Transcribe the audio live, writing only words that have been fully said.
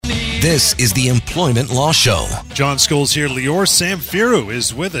This is the Employment Law Show. John Scholes here. Lior Samfiru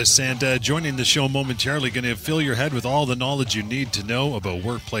is with us, and joining the show momentarily, going to fill your head with all the knowledge you need to know about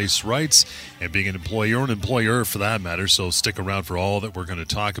workplace rights and being an employer and employer for that matter. So stick around for all that we're going to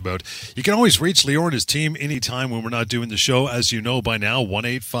talk about. You can always reach Lior and his team anytime when we're not doing the show. As you know by now,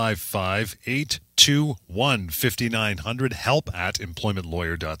 1-855-821-5900,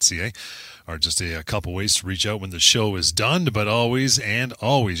 help@employmentlawyer.ca. Are just a couple ways to reach out when the show is done, but always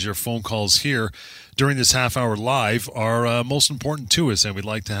your phone calls here during this half hour live are most important to us, and we'd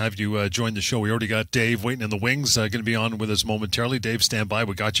like to have you join the show. We already got Dave waiting in the wings, going to be on with us momentarily. Dave, stand by.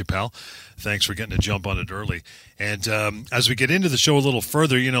 We got you, pal. Thanks for getting a jump on it early. And as we get into the show a little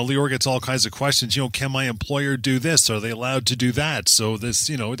further, Lior gets all kinds of questions. Can my employer do this? Are they allowed to do that? So this,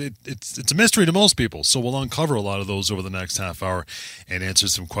 it's a mystery to most people. So we'll uncover a lot of those over the next half hour and answer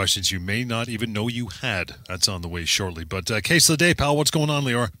some questions you may not even know you had. That's on the way shortly. But case of the day, pal, what's going on,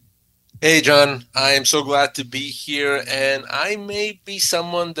 Lior? Hey, John. I am so glad to be here, and I may be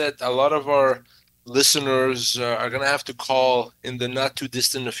someone that a lot of our listeners are going to have to call in the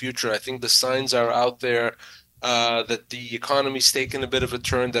not-too-distant future. I think the signs are out there that the economy's taken a bit of a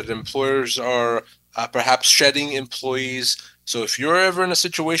turn, that employers are perhaps shedding employees. So if you're ever in a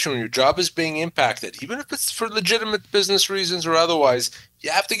situation where your job is being impacted, even if it's for legitimate business reasons or otherwise, you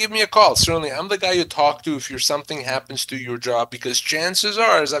have to give me a call. Certainly, I'm the guy you talk to if something happens to your job, because chances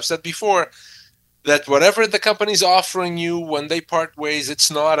are, as I've said before, that whatever the company's offering you when they part ways, it's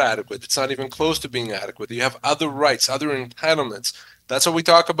not adequate. It's not even close to being adequate. You have other rights, other entitlements. That's what we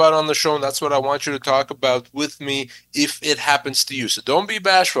talk about on the show, and that's what I want you to talk about with me if it happens to you. So don't be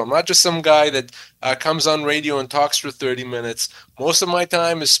bashful. I'm not just some guy that comes on radio and talks for 30 minutes. Most of my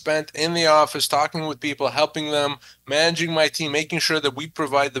time is spent in the office talking with people, helping them, managing my team, making sure that we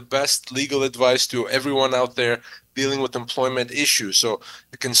provide the best legal advice to everyone out there dealing with employment issues. So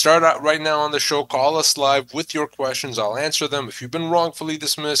you can start out right now on the show. Call us live with your questions. I'll answer them. If you've been wrongfully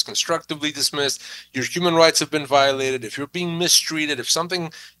dismissed, constructively dismissed, your human rights have been violated, if you're being mistreated, if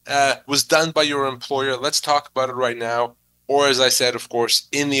something was done by your employer, let's talk about it right now. Or as I said, of course,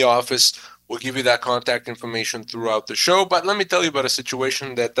 in the office. We'll give you that contact information throughout the show. But let me tell you about a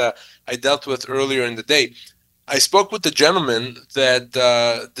situation that I dealt with earlier in the day. I spoke with a gentleman that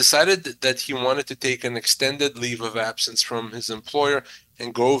decided that he wanted to take an extended leave of absence from his employer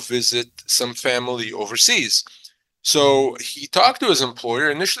and go visit some family overseas. So he talked to his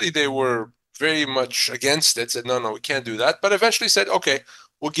employer. Initially, they were very much against it, said, no, we can't do that. But eventually said, okay,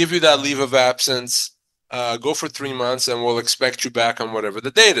 we'll give you that leave of absence, go for 3 months, and we'll expect you back on whatever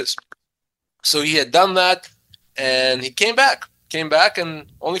the date is. So he had done that, and he came back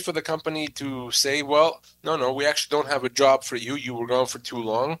and only for the company to say, well, no, we actually don't have a job for you. You were gone for too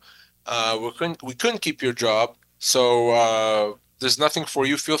long. We couldn't keep your job. So there's nothing for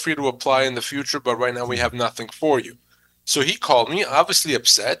you. Feel free to apply in the future, but right now we have nothing for you. So he called me, obviously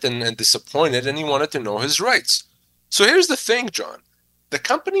upset and disappointed, and he wanted to know his rights. So here's the thing, John. The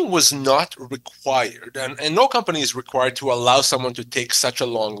company was not required, and no company is required to allow someone to take such a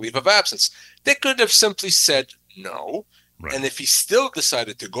long leave of absence. They could have simply said no. Right. And if he still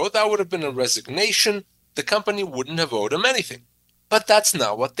decided to go, that would have been a resignation. The company wouldn't have owed him anything. But that's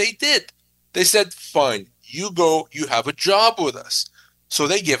not what they did. They said, fine, you go, you have a job with us. So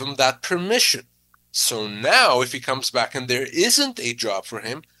they give him that permission. So now if he comes back and there isn't a job for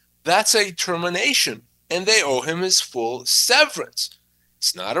him, that's a termination, and they owe him his full severance.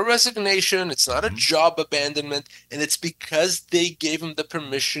 It's not a resignation, it's not a job abandonment, and it's because they gave him the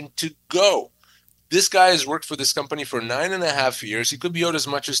permission to go. This guy has worked for this company for 9.5 years. He could be owed as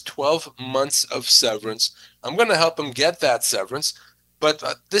much as 12 months of severance. I'm going to help him get that severance. But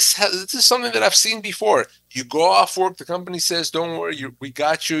this is something that I've seen before. You go off work, the company says, don't worry, we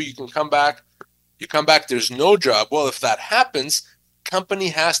got you, you can come back. You come back, there's no job. Well, if that happens, company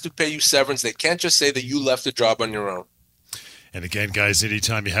has to pay you severance. They can't just say that you left the job on your own. And again, guys,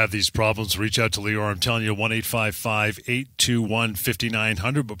 anytime you have these problems, reach out to Lior. I'm telling you,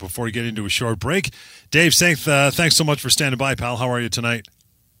 1-855-821-5900. But before we get into a short break, Dave, thanks so much for standing by, pal. How are you tonight?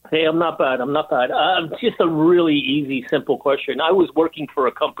 Hey, I'm not bad. Just a really easy, simple question. I was working for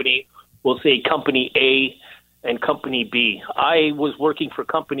a company, we'll say Company A and Company B. I was working for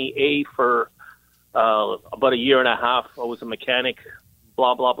Company A for about a year and a half. I was a mechanic,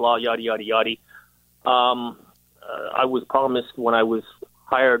 blah, blah, blah, yada, yada, yada. I was promised when I was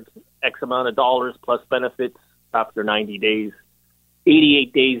hired X amount of dollars plus benefits after 90 days.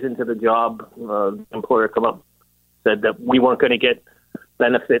 88 days into the job, the employer come up, said that we weren't going to get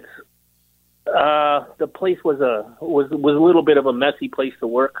benefits. The place was a little bit of a messy place to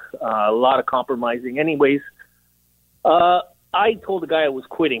work, a lot of compromising. Anyways, I told the guy I was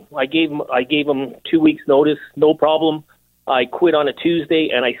quitting. I gave him 2 weeks notice, no problem. I quit on a Tuesday,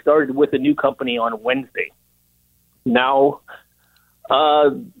 and I started with a new company on a Wednesday. Now,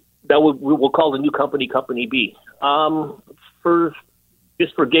 we'll call the new company Company B. For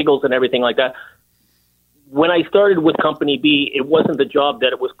giggles and everything like that. When I started with Company B, it wasn't the job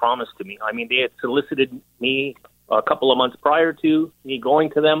that it was promised to me. I mean, they had solicited me a couple of months prior to me going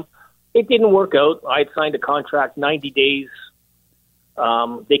to them. It didn't work out. I had signed a contract, 90 days.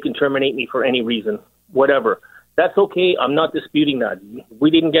 They can terminate me for any reason, whatever. That's okay. I'm not disputing that.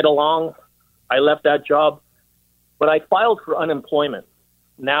 We didn't get along. I left that job. But I filed for unemployment.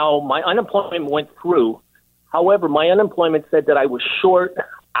 Now, my unemployment went through. However, my unemployment said that I was short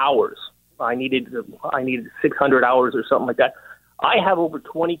hours. I needed 600 hours or something like that. I have over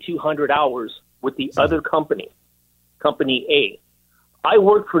 2,200 hours with the other company, Company A. I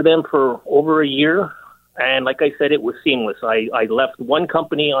worked for them for over a year, and like I said, it was seamless. I left one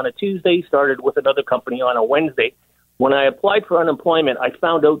company on a Tuesday, started with another company on a Wednesday. When I applied for unemployment, I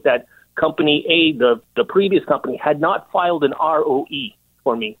found out that Company A, the previous company, had not filed an ROE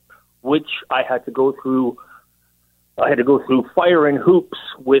for me, which I had to go through. I had to go through fire and hoops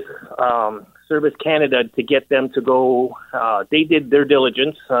with Service Canada to get them to go. They did their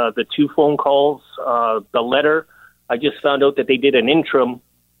diligence, the 2 phone calls, the letter. I just found out that they did an interim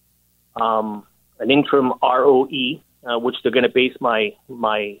ROE, which they're going to base my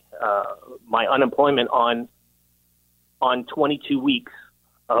unemployment on 22 weeks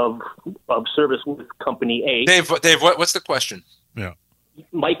of service with Company A. Dave, what's the question? Yeah.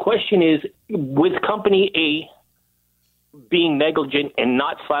 My question is, with Company A being negligent and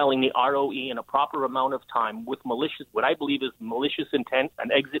not filing the ROE in a proper amount of time with malicious, what I believe is malicious intent,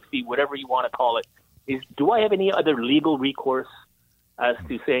 an exit fee, whatever you want to call it, do I have any other legal recourse as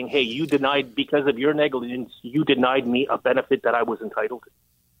to saying, hey, you denied, because of your negligence, you denied me a benefit that I was entitled to?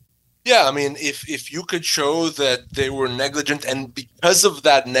 Yeah, I mean, if you could show that they were negligent and because of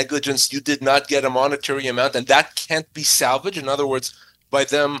that negligence, you did not get a monetary amount and that can't be salvaged, in other words, by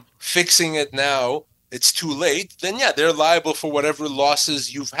them fixing it now, it's too late, then yeah, they're liable for whatever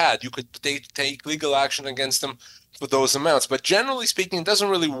losses you've had. You could take legal action against them for those amounts. But generally speaking, it doesn't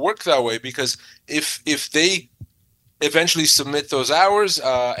really work that way, because if they eventually submit those hours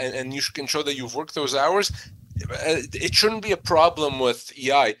and you can show that you've worked those hours, it shouldn't be a problem with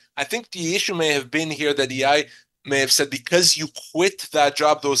EI. I think the issue may have been here that EI may have said because you quit that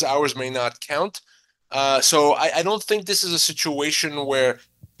job, those hours may not count. So I don't think this is a situation where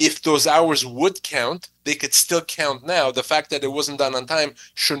if those hours would count, they could still count now. The fact that it wasn't done on time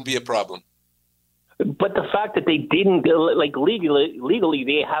shouldn't be a problem. But the fact that they didn't, like legally,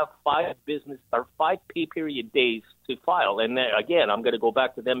 they have 5 pay period days to file. And then, again, I'm going to go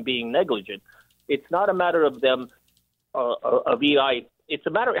back to them being negligent. It's not a matter of them, of EI. It's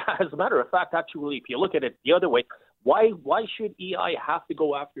a matter, as a matter of fact, actually, if you look at it the other way, why should EI have to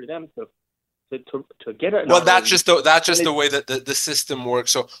go after them to get it? Well, that's just the way that the system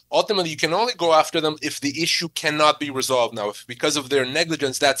works. So ultimately, you can only go after them if the issue cannot be resolved. Now, if because of their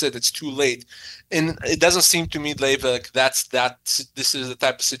negligence, that's it, it's too late. And it doesn't seem to me, Dave, like this is the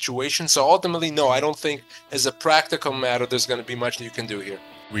type of situation. So ultimately, no, I don't think as a practical matter, there's going to be much that you can do here.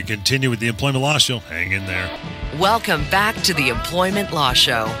 We continue with the Employment Law Show. Hang in there. Welcome back to the Employment Law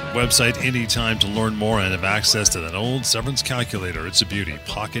Show. Website anytime to learn more and have access to that old severance calculator. It's a beauty.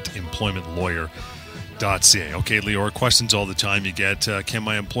 PocketEmploymentLawyer.ca. Okay, Lior, questions all the time you get. Can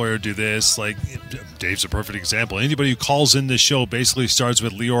my employer do this? Like, Dave's a perfect example. Anybody who calls in this show basically starts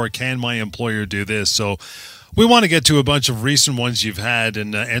with, Lior, can my employer do this? So we want to get to a bunch of recent ones you've had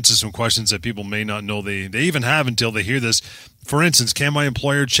and answer some questions that people may not know they even have until they hear this. For instance, can my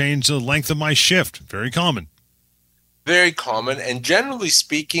employer change the length of my shift? Very common. Very common. And generally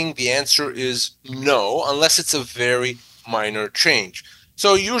speaking, the answer is no, unless it's a very minor change.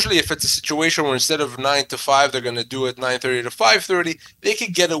 So usually if it's a situation where instead of 9 to 5, they're going to do it 9:30 to 5:30, they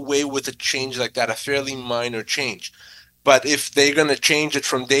could get away with a change like that, a fairly minor change. But if they're going to change it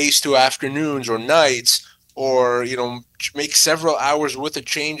from days to afternoons or nights, or make several hours worth of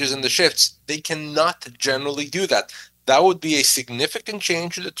changes in the shifts, they cannot generally do that. That would be a significant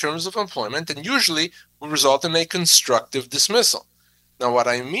change to the terms of employment and usually would result in a constructive dismissal. Now, what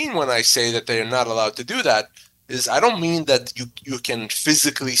I mean when I say that they are not allowed to do that is I don't mean that you can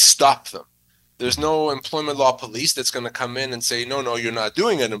physically stop them. There's no employment law police that's going to come in and say, no, you're not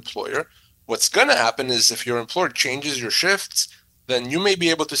doing it, employer. What's going to happen is if your employer changes your shifts, then you may be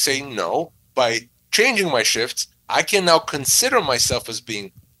able to say no. By changing my shifts, I can now consider myself as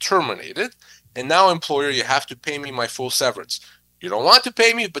being terminated. And now, employer, you have to pay me my full severance. You don't want to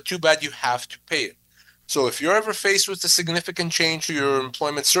pay me, but too bad you have to pay it. So if you're ever faced with a significant change to your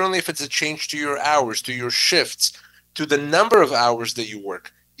employment, certainly if it's a change to your hours, to your shifts, to the number of hours that you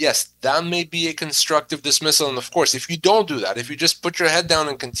work, yes, that may be a constructive dismissal. And of course, if you don't do that, if you just put your head down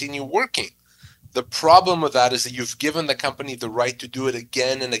and continue working, the problem with that is that you've given the company the right to do it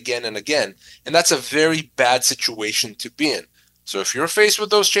again and again and again. And that's a very bad situation to be in. So if you're faced with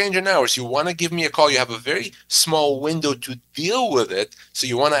those change in hours, you want to give me a call. You have a very small window to deal with it, so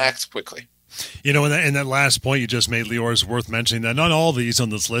you want to act quickly. You know, in that last point you just made, Lior, is worth mentioning that not all these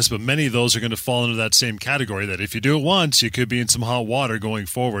on this list, but many of those are going to fall into that same category, that if you do it once, you could be in some hot water going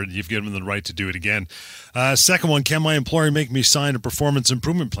forward. You've given them the right to do it again. Second one, can my employer make me sign a performance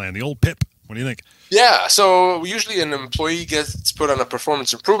improvement plan, the old PIP? What do you think? Yeah, so usually an employee gets put on a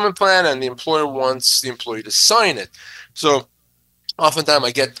performance improvement plan, and the employer wants the employee to sign it. So oftentimes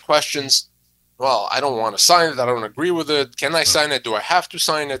I get questions, well, I don't want to sign it. I don't agree with it. Can I sign it? Do I have to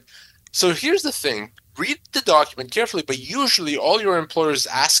sign it? So here's the thing. Read the document carefully, but usually all your employer is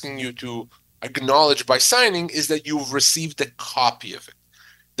asking you to acknowledge by signing is that you've received a copy of it.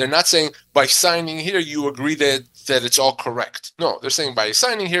 They're not saying by signing here you agree that it's all correct. No, they're saying by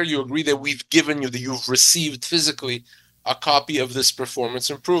signing here you agree that we've given you, that you've received physically a copy of this performance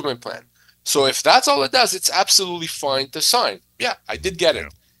improvement plan. So if that's all it does, it's absolutely fine to sign. Yeah, I did get it.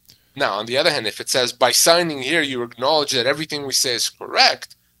 Now, on the other hand, if it says by signing here you acknowledge that everything we say is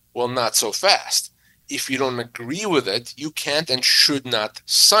correct, well, not so fast. If you don't agree with it, you can't and should not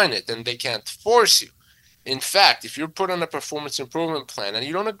sign it, and they can't force you. In fact, if you're put on a performance improvement plan and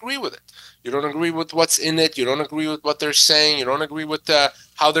you don't agree with it, you don't agree with what's in it, you don't agree with what they're saying, you don't agree with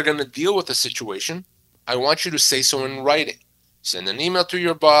how they're going to deal with the situation, I want you to say so in writing. Send an email to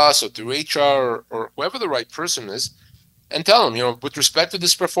your boss or to HR or whoever the right person is, and tell them, with respect to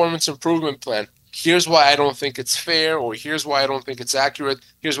this performance improvement plan, here's why I don't think it's fair, or here's why I don't think it's accurate.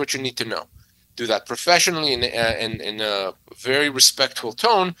 Here's what you need to know. Do that professionally in a very respectful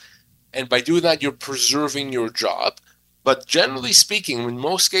tone, and by doing that, you're preserving your job. But generally speaking, in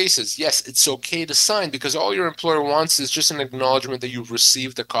most cases, yes, it's okay to sign because all your employer wants is just an acknowledgement that you've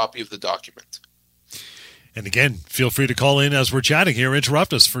received a copy of the document. And again, feel free to call in as we're chatting here.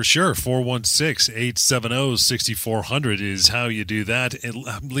 Interrupt us for sure. 416-870-6400 is how you do that. And,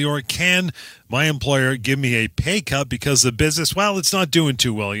 Lior, can my employer give me a pay cut because the business, well, it's not doing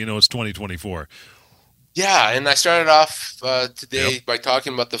too well. It's 2024. Yeah, and I started off today by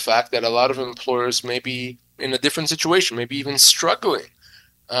talking about the fact that a lot of employers may be in a different situation, maybe even struggling.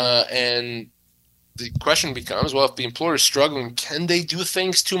 And the question becomes, well, if the employer is struggling, can they do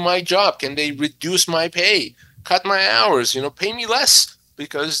things to my job? Can they reduce my pay, cut my hours, pay me less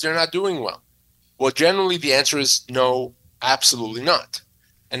because they're not doing well? Well, generally the answer is no, absolutely not.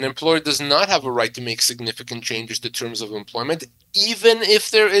 An employer does not have a right to make significant changes to terms of employment, even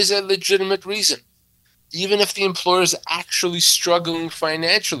if there is a legitimate reason. Even if the employer is actually struggling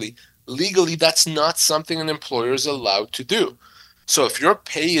financially, legally that's not something an employer is allowed to do. So if your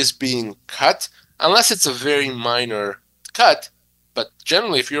pay is being cut, unless it's a very minor cut, but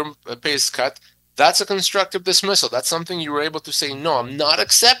generally if your pay is cut, that's a constructive dismissal. That's something you were able to say, no, I'm not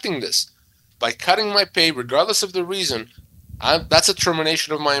accepting this. By cutting my pay, regardless of the reason, that's a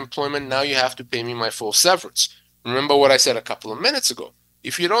termination of my employment. Now you have to pay me my full severance. Remember what I said a couple of minutes ago.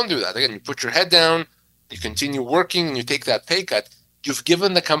 If you don't do that, again, you put your head down, you continue working, and you take that pay cut, you've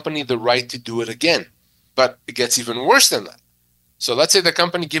given the company the right to do it again. But it gets even worse than that. So let's say the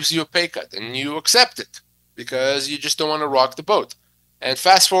company gives you a pay cut and you accept it because you just don't want to rock the boat. And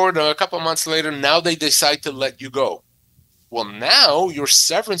fast forward a couple of months later, now they decide to let you go. Well, now your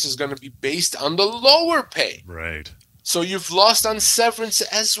severance is going to be based on the lower pay. Right. So you've lost on severance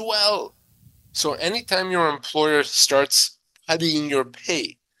as well. So anytime your employer starts cutting your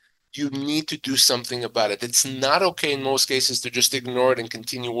pay, you need to do something about it. It's not okay in most cases to just ignore it and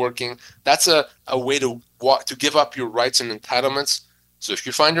continue working. That's a way to give up your rights and entitlements. So if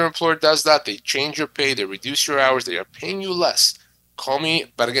you find your employer does that, they change your pay, they reduce your hours, they are paying you less, call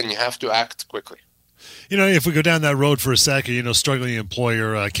me. But again, you have to act quickly. If we go down that road for a second, struggling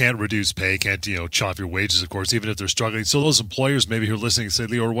employer can't reduce pay, can't, chop your wages, of course, even if they're struggling. So those employers maybe who are listening say,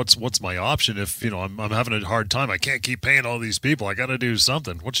 Lior, what's my option if, I'm having a hard time? I can't keep paying all these people. I got to do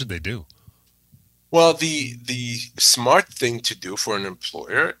something. What should they do? Well, the smart thing to do for an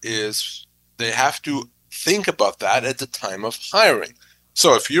employer is they have to think about that at the time of hiring.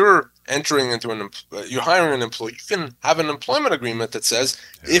 So if you're entering into you're hiring an employee, you can have an employment agreement that says,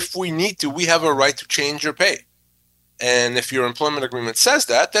 if we need to, we have a right to change your pay. And if your employment agreement says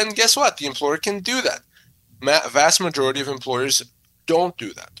that, then guess what? The employer can do that. Vast majority of employers don't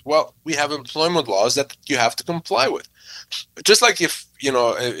do that. Well, we have employment laws that you have to comply with. Just like if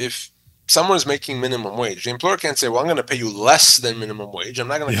someone's making minimum wage, the employer can't say, well, I'm going to pay you less than minimum wage. I'm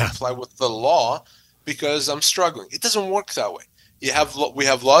not going to comply with the law because I'm struggling. It doesn't work that way. We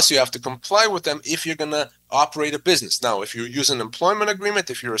have laws, so you have to comply with them if you're going to operate a business. Now, if you use an employment agreement,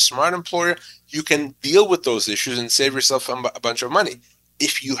 if you're a smart employer, you can deal with those issues and save yourself a bunch of money.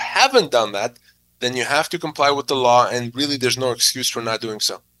 If you haven't done that, then you have to comply with the law, and really there's no excuse for not doing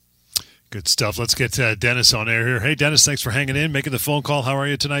so. Good stuff. Let's get Dennis on air here. Hey, Dennis, thanks for hanging in, making the phone call. How are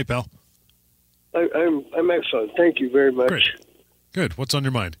you tonight, pal? I'm excellent. Thank you very much. Great. Good. What's on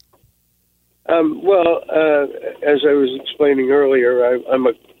your mind? Well, as I was explaining earlier, I'm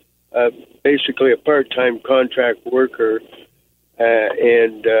basically a part-time contract worker,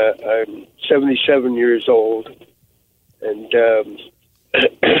 and I'm 77 years old, and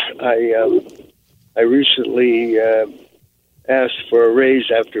I recently asked for a raise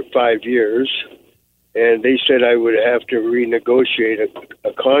after 5 years, and they said I would have to renegotiate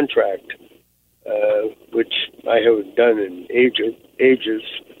a contract, which I haven't done in ages.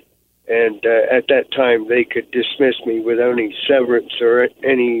 And at that time, they could dismiss me without any severance or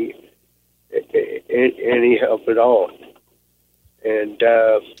any help at all. And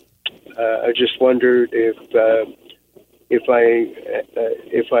I just wondered if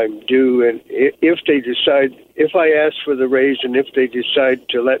I'm due, and if I ask for the raise, and if they decide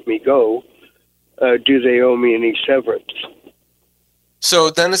to let me go, do they owe me any severance? So,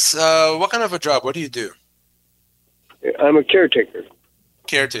 Dennis, what kind of a job? What do you do? I'm a caretaker.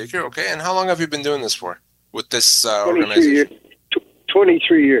 Caretaker, okay. And how long have you been doing this for with this organization?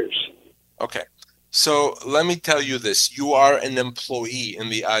 23 years. Okay. So let me tell you this. You are an employee in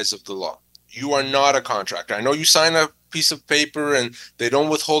the eyes of the law. You are not a contractor. I know you sign a piece of paper and they don't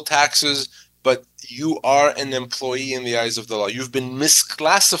withhold taxes, but you are an employee in the eyes of the law. You've been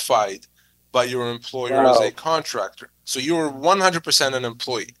misclassified by your employer as a contractor. So you're 100% an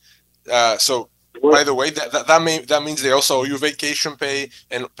employee. By the way, that means they also owe you vacation pay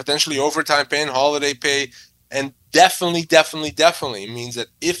and potentially overtime pay and holiday pay, and definitely means that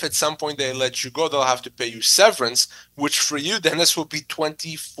if at some point they let you go, they'll have to pay you severance, which for you, Dennis, will be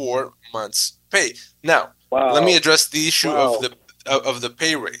 24 months pay. Now, let me address the issue of the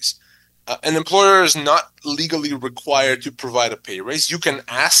pay raise. An employer is not legally required to provide a pay raise. You can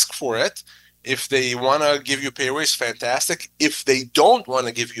ask for it. If they want to give you a pay raise, fantastic. If they don't want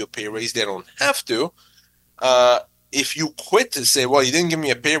to give you a pay raise, they don't have to. If you quit and say, well, you didn't give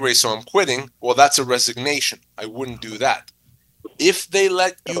me a pay raise, so I'm quitting, well, that's a resignation. I wouldn't do that. If they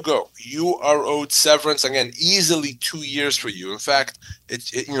let you go, you are owed severance, again, easily 2 years for you. In fact, at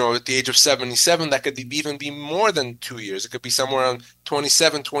the age of 77, that could even be more than 2 years. It could be somewhere around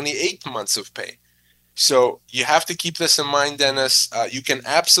 27, 28 months of pay. So you have to keep this in mind, Dennis. You can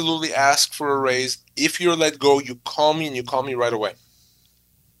absolutely ask for a raise. If you're let go, you call me, and you call me right away.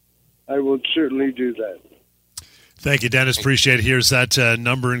 I will certainly do that. Thank you, Dennis. Appreciate it. Here's that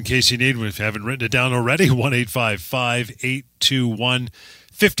number in case you need one. If you haven't written it down already,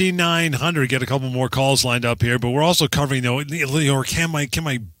 1-855-821-5900. Get a couple more calls lined up here. But we're also covering, can my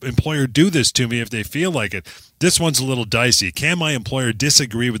employer do this to me if they feel like it? This one's a little dicey. Can my employer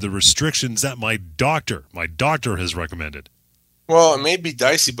disagree with the restrictions that my doctor has recommended? Well, it may be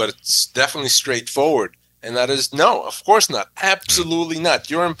dicey, but it's definitely straightforward. And that is, no, of course not. Absolutely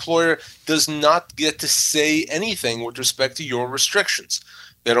not. Your employer does not get to say anything with respect to your restrictions.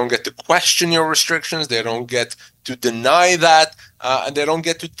 They don't get to question your restrictions. They don't get to deny that. And they don't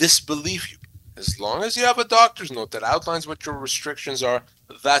get to disbelieve you. As long as you have a doctor's note that outlines what your restrictions are,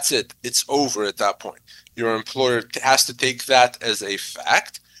 that's it. It's over at that point. Your employer has to take that as a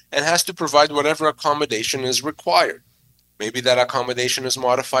fact and has to provide whatever accommodation is required. Maybe that accommodation is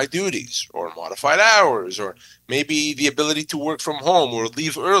modified duties or modified hours, or maybe the ability to work from home or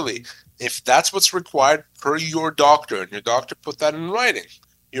leave early. If that's what's required per your doctor, and your doctor put that in writing,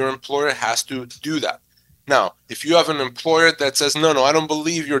 your employer has to do that. Now, if you have an employer that says, no, I don't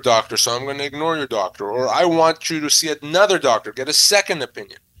believe your doctor, so I'm going to ignore your doctor, or I want you to see another doctor, get a second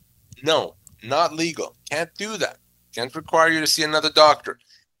opinion. No, not legal. Can't do that. Can't require you to see another doctor.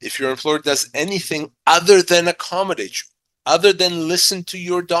 If your employer does anything other than accommodate you, other than listen to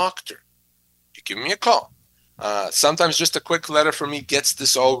your doctor, you give me a call. Sometimes just a quick letter from me gets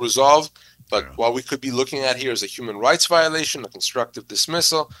this all resolved, but what we could be looking at here is a human rights violation, a constructive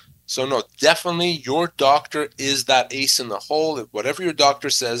dismissal. So no, definitely your doctor is that ace in the hole. If whatever your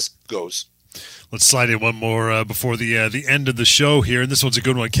doctor says goes. Let's slide in one more before the end of the show here, and this one's a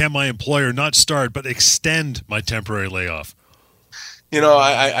good one. Can my employer not start but extend my temporary layoff?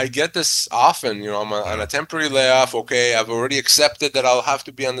 I get this often. I'm on a temporary layoff. Okay, I've already accepted that I'll have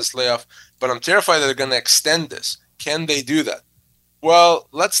to be on this layoff, but I'm terrified that they're going to extend this. Can they do that? Well,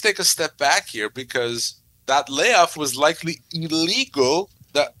 let's take a step back here because that layoff was likely illegal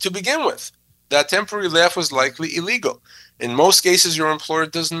to begin with. That temporary layoff was likely illegal. In most cases, your employer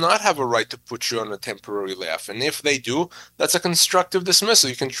does not have a right to put you on a temporary layoff. And if they do, that's a constructive dismissal.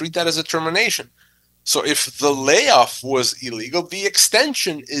 You can treat that as a termination. So if the layoff was illegal, the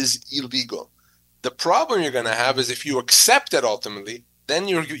extension is illegal. The problem you're going to have is if you accept it ultimately, then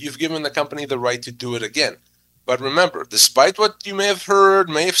you've given the company the right to do it again. But remember, despite what you may have heard,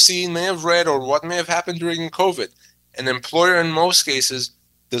 may have seen, may have read, or what may have happened during COVID, an employer in most cases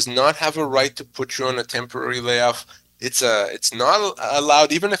does not have a right to put you on a temporary layoff. It's not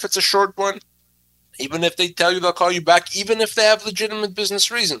allowed, even if it's a short one, even if they tell you they'll call you back, even if they have legitimate business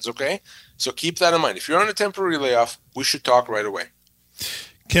reasons, okay? So keep that in mind. If you're on a temporary layoff, we should talk right away.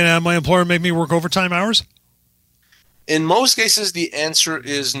 Can my employer make me work overtime hours? In most cases, the answer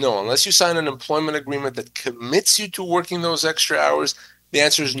is no. Unless you sign an employment agreement that commits you to working those extra hours, the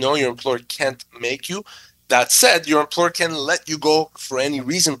answer is no, your employer can't make you. That said, your employer can let you go for any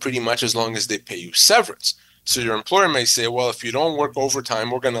reason pretty much as long as they pay you severance. So your employer may say, well, if you don't work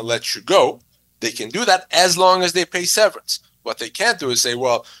overtime, we're going to let you go. They can do that as long as they pay severance. What they can't do is say,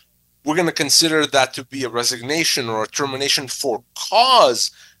 well, we're going to consider that to be a resignation or a termination for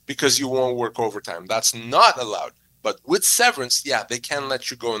cause because you won't work overtime. That's not allowed. But with severance, yeah, they can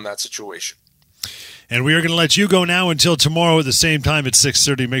let you go in that situation. And we are going to let you go now until tomorrow at the same time at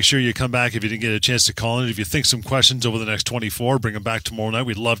 6:30. Make sure you come back if you didn't get a chance to call in. If you think some questions over the next 24, bring them back tomorrow night.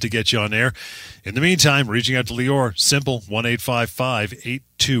 We'd love to get you on air. In the meantime, reaching out to Lior, simple,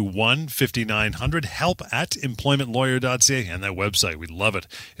 1-855-821-5900, help@employmentlawyer.ca, and that website. We love it.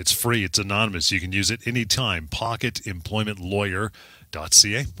 It's free. It's anonymous. You can use it anytime.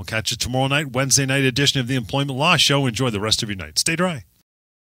 PocketEmploymentLawyer.ca. We'll catch you tomorrow night, Wednesday night edition of the Employment Law Show. Enjoy the rest of your night. Stay dry.